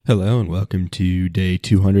Hello and welcome to day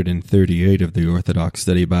 238 of the Orthodox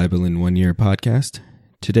Study Bible in 1 Year podcast.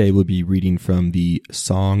 Today we'll be reading from the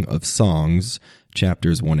Song of Songs,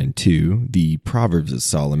 chapters 1 and 2, the Proverbs of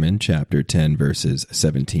Solomon, chapter 10, verses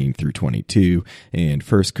 17 through 22, and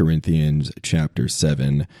 1 Corinthians chapter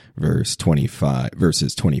 7, verses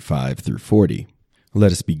 25 through 40.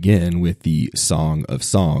 Let us begin with the Song of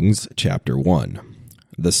Songs, chapter 1.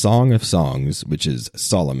 The Song of Songs, which is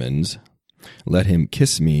Solomon's. Let him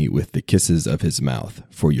kiss me with the kisses of his mouth,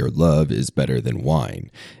 for your love is better than wine,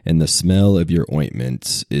 and the smell of your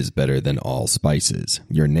ointments is better than all spices.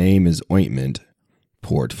 Your name is ointment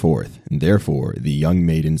poured forth, and therefore the young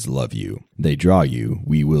maidens love you. They draw you,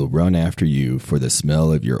 we will run after you for the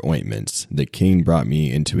smell of your ointments. The king brought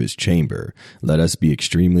me into his chamber. Let us be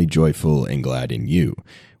extremely joyful and glad in you.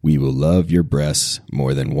 We will love your breasts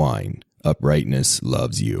more than wine. Uprightness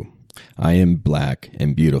loves you. I am black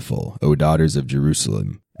and beautiful, O daughters of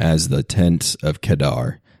Jerusalem, as the tents of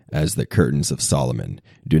Kedar, as the curtains of Solomon.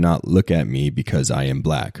 Do not look at me because I am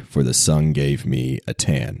black, for the sun gave me a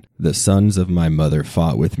tan. The sons of my mother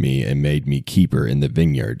fought with me and made me keeper in the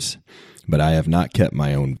vineyards, but I have not kept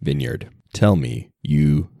my own vineyard. Tell me,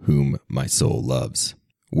 you whom my soul loves,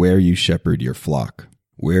 where you shepherd your flock,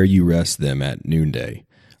 where you rest them at noonday,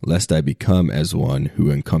 lest I become as one who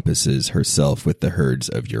encompasses herself with the herds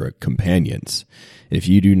of your companions. If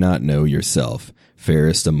you do not know yourself,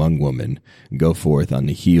 fairest among women, go forth on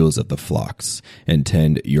the heels of the flocks, and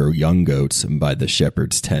tend your young goats by the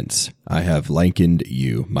shepherd's tents. I have likened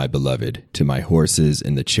you, my beloved, to my horses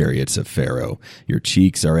in the chariots of Pharaoh. Your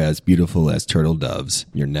cheeks are as beautiful as turtle doves,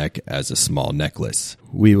 your neck as a small necklace.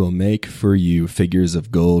 We will make for you figures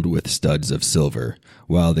of gold with studs of silver.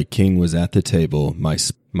 While the king was at the table,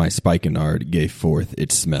 my spikenard gave forth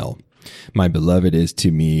its smell. My beloved is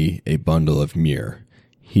to me a bundle of myrrh.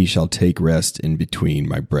 He shall take rest in between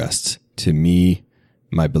my breasts. To me,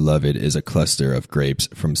 my beloved is a cluster of grapes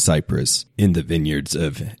from Cyprus in the vineyards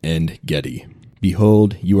of En-Gedi.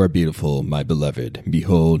 Behold, you are beautiful, my beloved.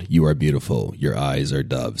 Behold, you are beautiful. Your eyes are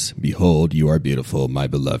doves. Behold, you are beautiful, my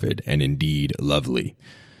beloved, and indeed lovely.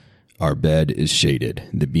 Our bed is shaded.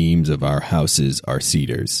 The beams of our houses are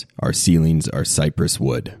cedars. Our ceilings are cypress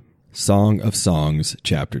wood. Song of Songs,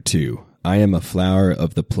 chapter 2. I am a flower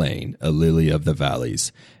of the plain, a lily of the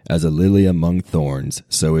valleys. As a lily among thorns,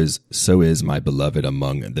 so is my beloved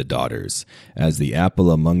among the daughters. As the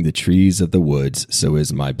apple among the trees of the woods, so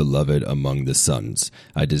is my beloved among the sons.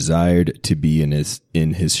 I desired to be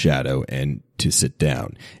in his shadow and to sit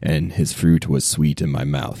down, and his fruit was sweet in my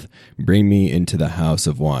mouth. Bring me into the house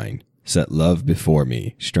of wine. Set love before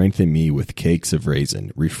me, strengthen me with cakes of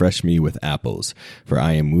raisin, refresh me with apples, for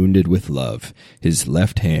I am wounded with love. His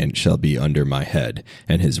left hand shall be under my head,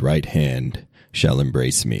 and his right hand shall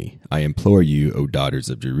embrace me. I implore you, O daughters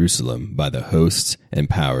of Jerusalem, by the hosts and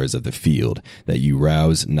powers of the field, that you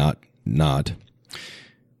rouse not,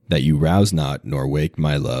 nor wake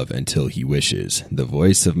my love until he wishes. The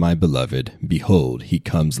voice of my beloved, behold, he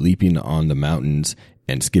comes leaping on the mountains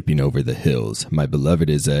and skipping over the hills. My beloved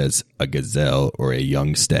is as a gazelle or a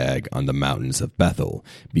young stag on the mountains of Bethel.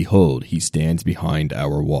 Behold, he stands behind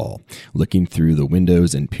our wall, looking through the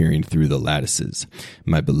windows and peering through the lattices.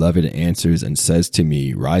 My beloved answers and says to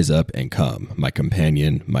me, Rise up and come, my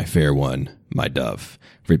companion, my fair one, my dove.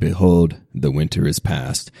 For behold, the winter is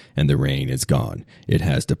past, and the rain is gone. It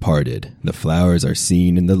has departed. The flowers are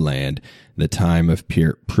seen in the land. The time of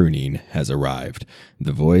pruning has arrived.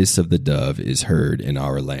 The voice of the dove is heard in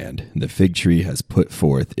our land. The fig tree has put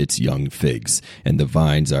forth its young figs, and the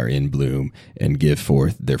vines are in bloom, and give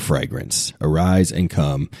forth their fragrance. Arise and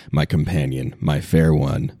come, my companion, my fair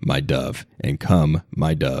one, my dove, and come,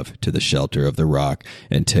 my dove, to the shelter of the rock,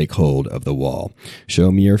 and take hold of the wall.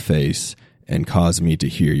 Show me your face, and cause me to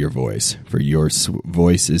hear your voice, for your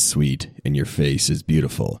voice is sweet, and your face is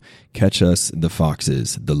beautiful. Catch us the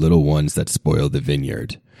foxes, the little ones that spoil the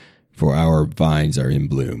vineyard, for our vines are in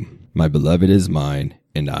bloom. My beloved is mine,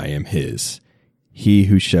 and I am his. He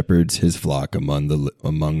who shepherds his flock among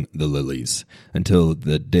the lilies, until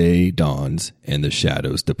the day dawns and the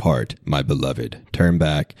shadows depart. My beloved, turn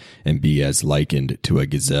back and be as likened to a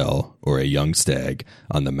gazelle or a young stag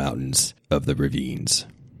on the mountains of the ravines.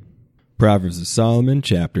 Proverbs of Solomon,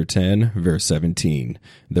 chapter 10, verse 17.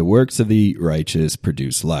 The works of the righteous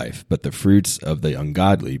produce life, but the fruits of the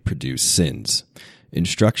ungodly produce sins.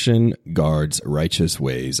 Instruction guards righteous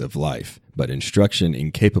ways of life, but instruction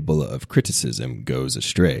incapable of criticism goes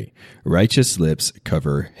astray. Righteous lips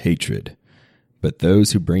cover hatred, but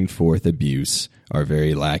those who bring forth abuse are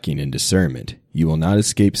very lacking in discernment. You will not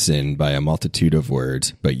escape sin by a multitude of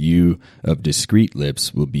words, but you of discreet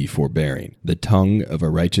lips will be forbearing. The tongue of a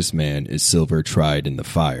righteous man is silver tried in the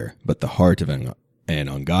fire, but the heart of an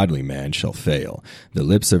ungodly man shall fail. The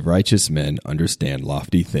lips of righteous men understand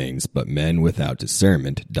lofty things, but men without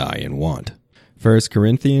discernment die in want. 1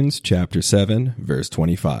 Corinthians chapter 7, verse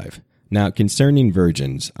 25. Now concerning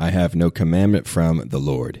virgins, I have no commandment from the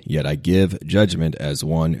Lord, yet I give judgment as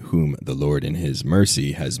one whom the Lord in his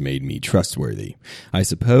mercy has made me trustworthy. I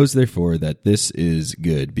suppose therefore that this is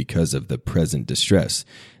good because of the present distress,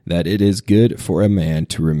 that it is good for a man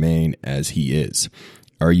to remain as he is.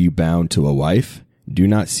 Are you bound to a wife? Do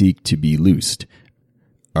not seek to be loosed.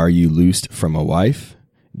 Are you loosed from a wife?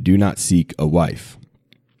 Do not seek a wife.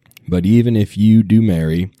 But even if you do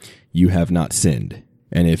marry, you have not sinned.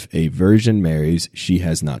 And if a virgin marries, she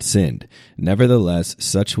has not sinned. Nevertheless,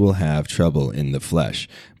 such will have trouble in the flesh,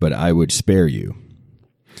 but I would spare you.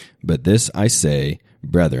 But this I say,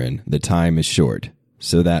 brethren, the time is short,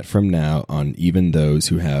 so that from now on even those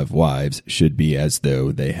who have wives should be as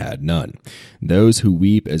though they had none. Those who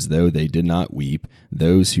weep as though they did not weep,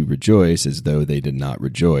 those who rejoice as though they did not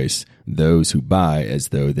rejoice, those who buy as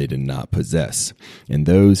though they did not possess, and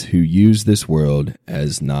those who use this world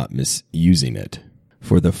as not misusing it.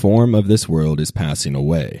 For the form of this world is passing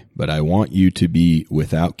away, but I want you to be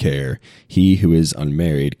without care. He who is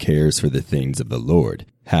unmarried cares for the things of the Lord,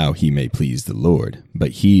 how he may please the Lord. But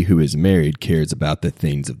he who is married cares about the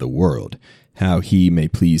things of the world, how he may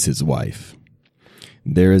please his wife.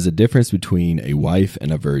 There is a difference between a wife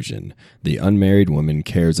and a virgin. The unmarried woman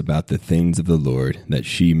cares about the things of the Lord, that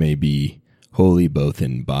she may be holy both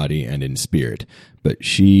in body and in spirit. But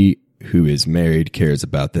she who is married cares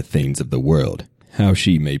about the things of the world, how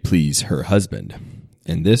she may please her husband.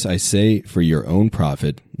 And this I say for your own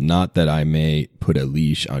profit, not that I may put a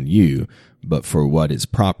leash on you, but for what is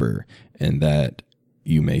proper, and that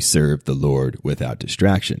you may serve the Lord without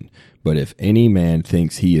distraction. But if any man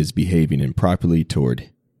thinks he is behaving improperly toward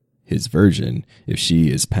his virgin, if she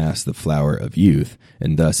is past the flower of youth,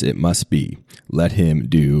 and thus it must be, let him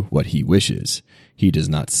do what he wishes. He does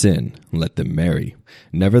not sin, let them marry.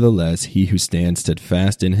 Nevertheless, he who stands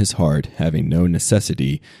steadfast in his heart, having no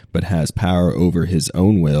necessity, but has power over his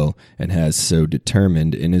own will, and has so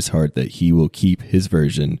determined in his heart that he will keep his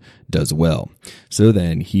virgin, does well. So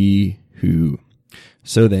then he who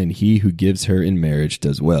gives her in marriage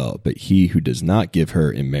does well, but he who does not give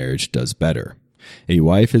her in marriage does better. A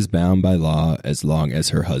wife is bound by law as long as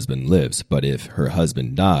her husband lives, but if her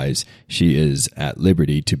husband dies, she is at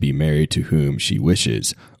liberty to be married to whom she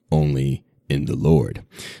wishes, only in the Lord.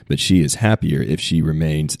 But she is happier if she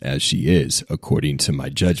remains as she is, according to my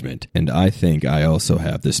judgment, and I think I also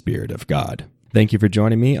have the Spirit of God. Thank you for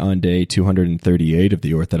joining me on day 238 of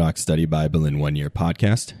the Orthodox Study Bible in 1 Year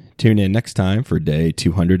podcast. Tune in next time for day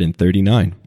 239.